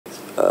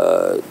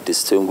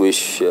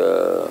distinguished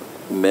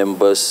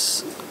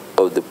members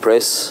of the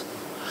press.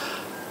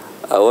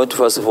 I want to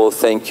first of all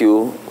thank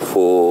you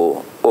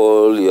for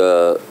all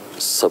your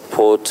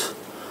support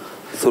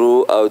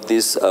throughout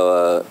this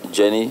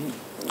journey,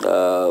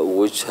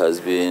 which has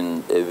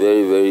been a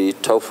very, very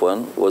tough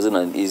one. It wasn't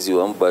an easy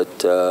one, but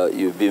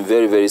you've been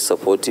very, very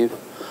supportive,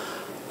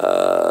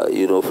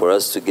 for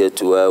us to get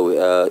to where we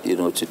are,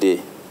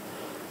 today.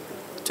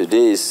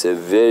 Today is a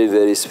very,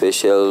 very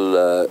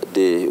special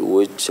day,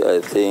 which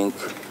I think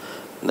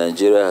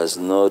Nigeria has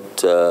not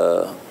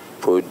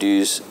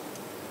produced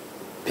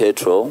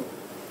petrol,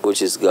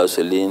 which is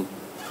gasoline,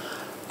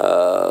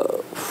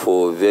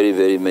 for very,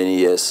 very many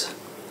years.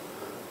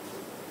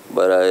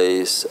 But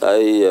as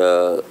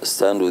I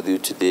stand with you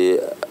today,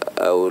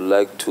 I would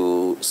like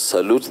to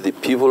salute the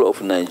people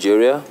of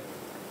Nigeria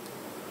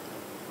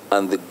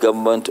and the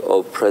government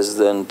of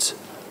President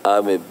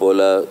Ahmed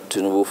Bola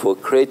Tinubu for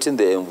creating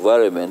the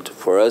environment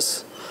for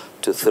us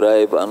to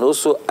thrive and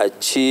also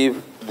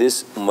achieve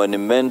this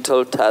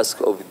monumental task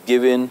of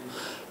giving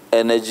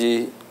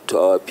energy to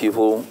our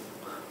people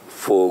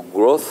for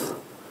growth,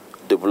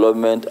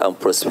 development, and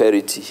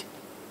prosperity.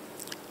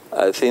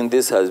 I think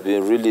this has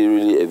been really,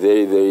 really a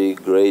very, very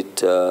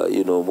great,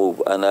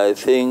 move. And I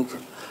think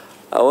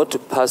I want to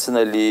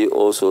personally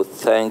also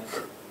thank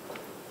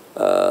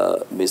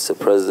Mr.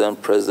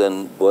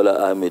 President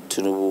Bola Ahmed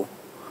Tinubu,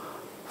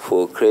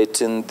 for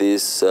creating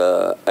this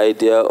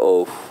idea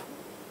of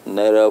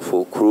Naira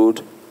for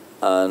crude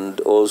and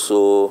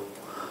also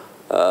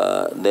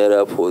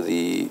Naira for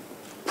the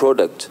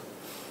product.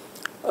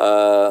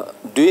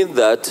 Doing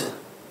that,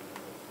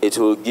 it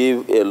will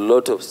give a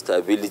lot of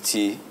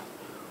stability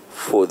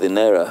for the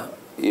Naira,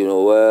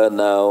 where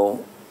now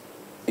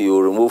you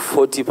remove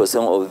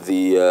 40% of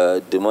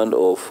the demand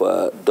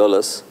of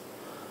dollars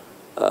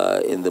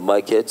in the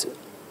market,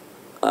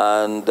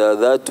 and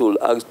that will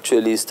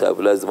actually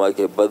stabilize the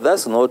market. But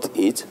that's not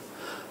it.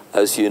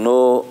 As you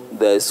know,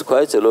 there's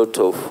quite a lot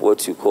of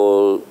what you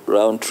call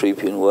round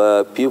tripping,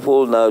 where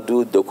people now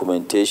do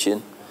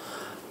documentation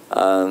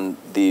and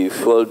the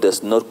fuel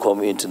does not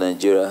come into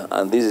Nigeria,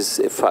 and this is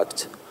a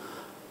fact.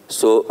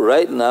 So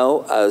right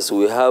now, as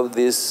we have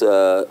this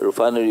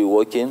refinery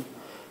working,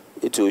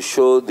 it will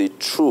show the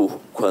true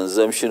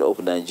consumption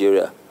of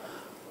Nigeria.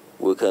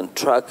 We can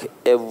track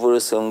every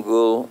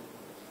single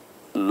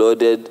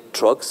loaded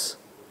trucks,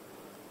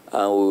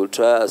 and we will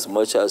try as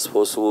much as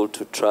possible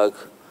to track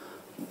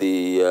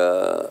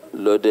the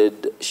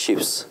loaded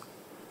ships.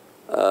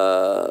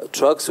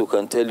 Trucks, we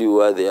can tell you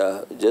where they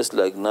are. Just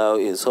like now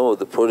in some of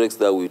the products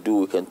that we do,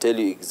 we can tell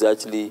you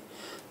exactly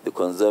the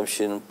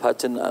consumption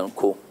pattern and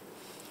co.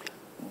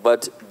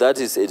 But that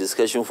is a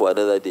discussion for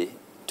another day.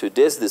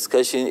 Today's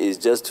discussion is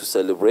just to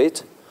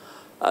celebrate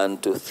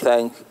and to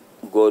thank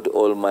God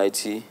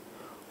Almighty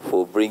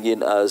for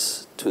bringing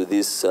us to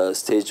this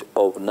stage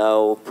of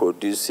now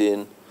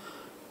producing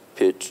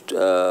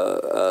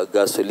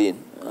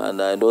gasoline.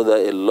 And I know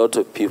that a lot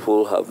of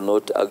people have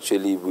not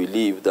actually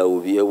believed that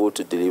we'll be able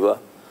to deliver,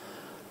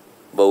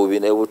 but we've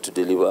been able to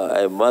deliver.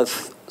 I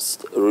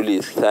must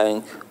really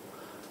thank,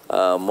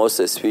 most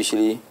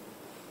especially,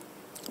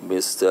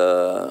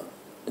 Mr.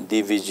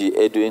 DVG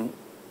Edwin,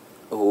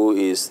 who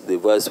is the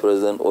Vice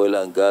President, Oil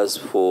and Gas,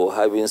 for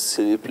having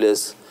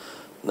sleepless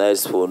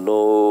nights for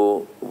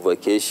no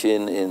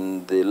vacation.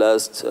 In the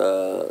last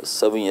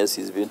 7 years,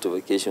 he's been to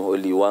vacation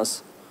only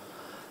once.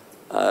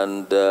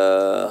 And,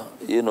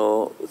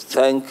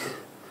 thank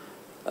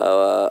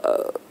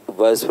our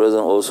Vice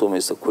President also,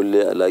 Mr.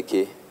 Kulle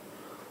Alake,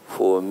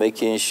 for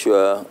making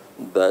sure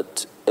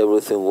that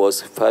everything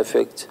was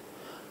perfect.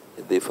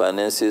 The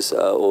finances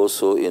are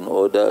also in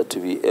order to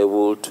be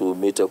able to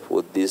meet up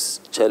with this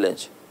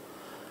challenge.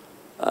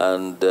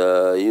 And,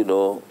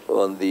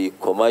 on the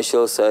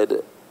commercial side,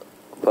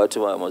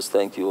 Fatima, I must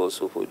thank you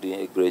also for doing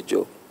a great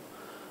job.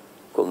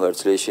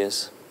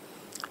 Congratulations.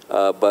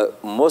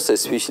 But most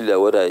especially,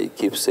 what I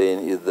keep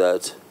saying is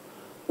that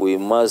we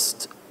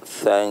must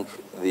thank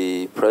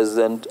the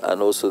president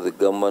and also the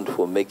government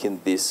for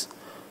making this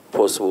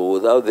possible.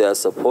 Without their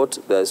support,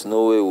 there's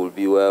no way we'll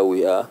be where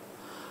we are.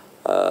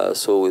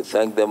 So we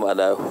thank them,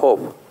 and I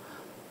hope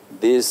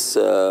this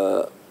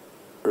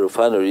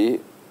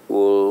refinery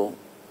will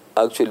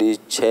actually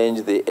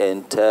change the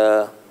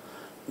entire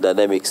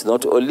dynamics,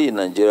 not only in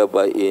Nigeria,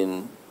 but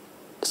in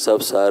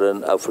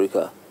sub-Saharan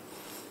Africa.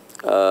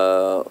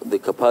 The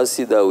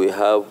capacity that we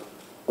have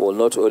will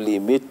not only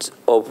meet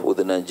up with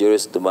the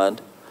Nigeria's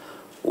demand,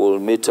 will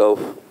meet up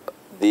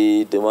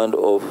the demand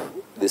of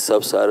the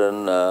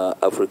sub-Saharan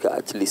Africa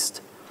at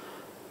least.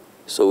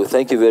 So we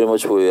thank you very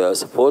much for your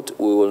support.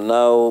 We will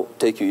now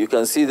take you. You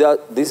can see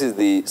that this is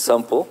the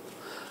sample.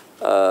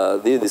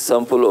 This is the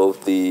sample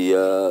of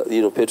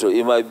the petrol.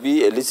 It might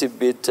be a little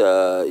bit,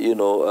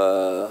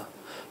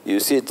 you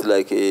see it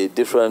like a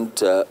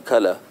different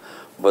color,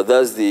 but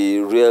that's the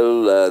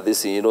real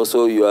this thing.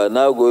 So you are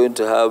now going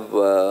to have,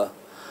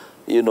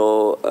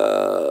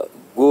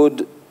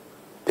 good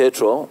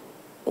petrol,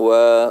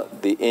 where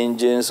the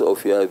engines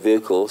of your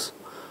vehicles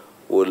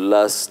will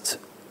last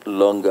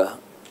longer.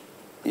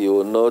 you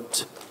will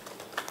not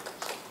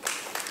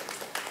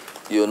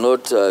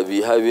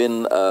be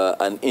having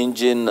an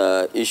engine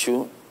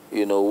issue,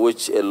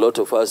 which a lot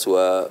of us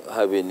were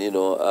having. It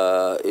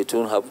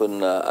won't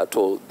happen at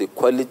all. The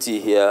quality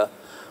here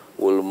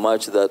will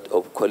match that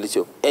of quality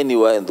of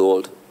anywhere in the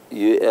world.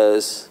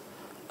 US,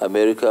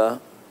 America,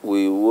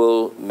 we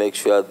will make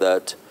sure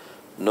that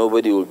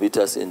nobody will beat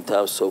us in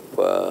terms of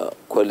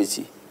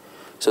quality.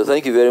 So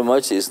thank you very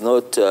much. It's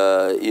not,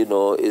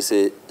 it's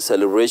a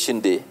celebration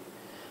day.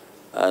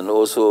 And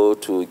also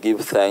to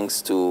give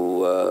thanks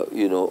to,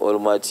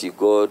 Almighty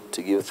God,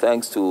 to give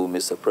thanks to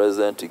Mr.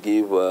 President, to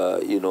give,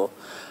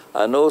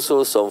 and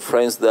also some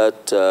friends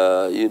that,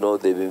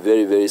 they've been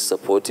very, very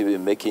supportive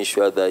in making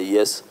sure that,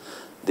 yes,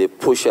 they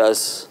push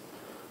us,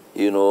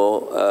 give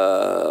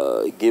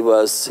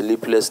us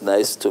sleepless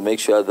nights to make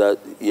sure that,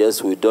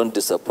 yes, we don't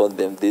disappoint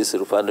them. This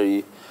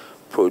refinery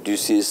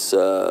produces,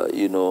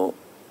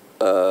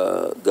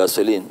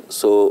 gasoline.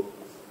 So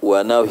we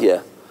are now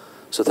here.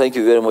 So thank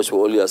you very much for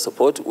all your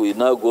support. We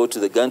now go to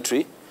the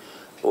gantry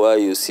where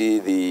you see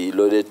the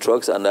loaded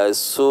trucks. And as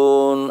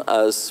soon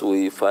as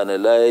we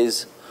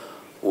finalize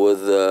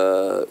with,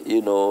 the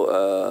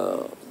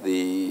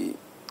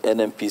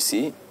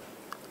NMPC,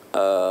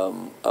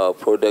 our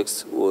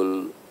products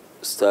will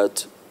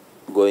start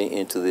going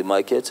into the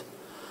market.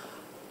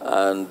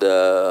 And,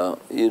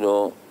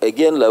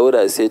 again, like what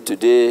I said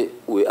today,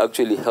 we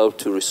actually help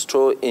to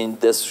restore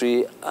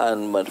industry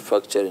and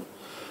manufacturing.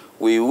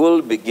 We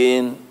will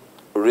begin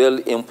real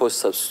import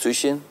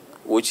substitution,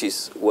 which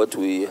is what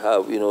we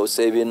have,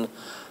 saving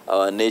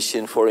our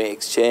nation foreign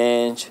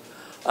exchange,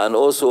 and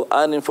also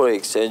earning foreign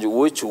exchange,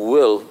 which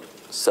will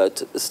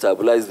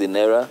stabilize the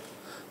naira,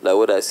 like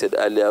what I said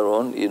earlier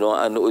on,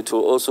 and it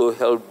will also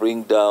help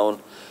bring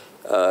down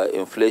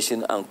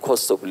inflation and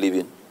cost of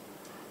living.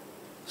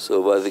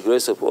 So by the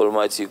grace of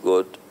Almighty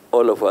God,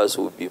 all of us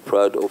will be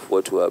proud of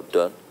what we have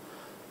done.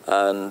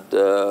 And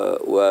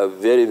we are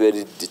very,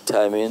 very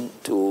determined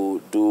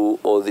to do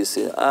all these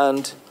things.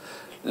 And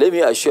let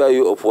me assure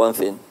you of one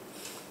thing.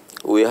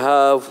 We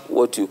have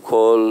what you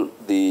call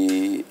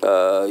the,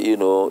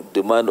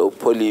 demand of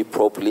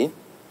polypropylene.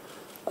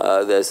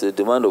 There's a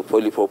demand of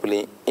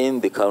polypropylene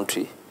in the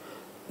country.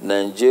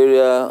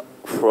 Nigeria,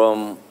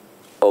 from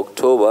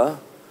October,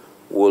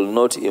 will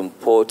not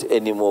import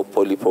any more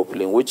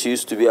polypropylene, which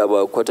used to be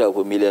about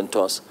 250,000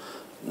 tons.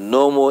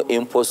 No more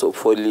imports of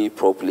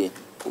polypropylene.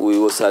 We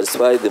will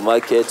satisfy the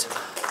market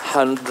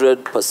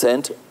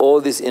 100%. All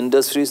these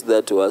industries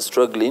that were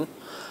struggling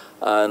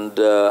and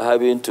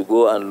having to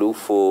go and look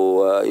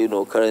for,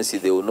 currency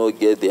they will not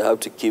get, they have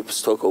to keep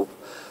stock of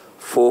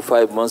 4 or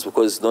 5 months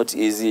because it's not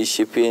easy,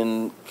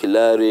 shipping,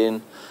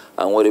 clearing,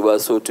 and whatever.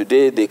 So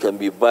today they can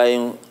be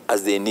buying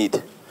as they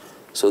need.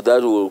 So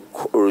that will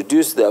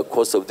reduce their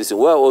cost of this.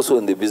 We are also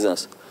in the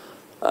business.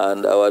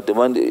 And our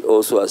demand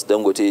also as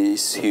Dangote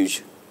is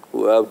huge.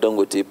 We have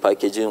Dangote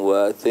packaging. We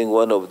are, I think,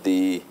 one of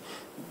the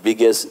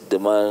biggest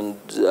demand,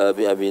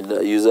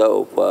 user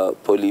of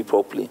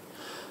polypropylene.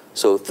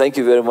 So thank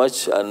you very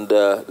much, and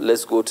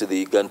let's go to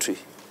the gantry.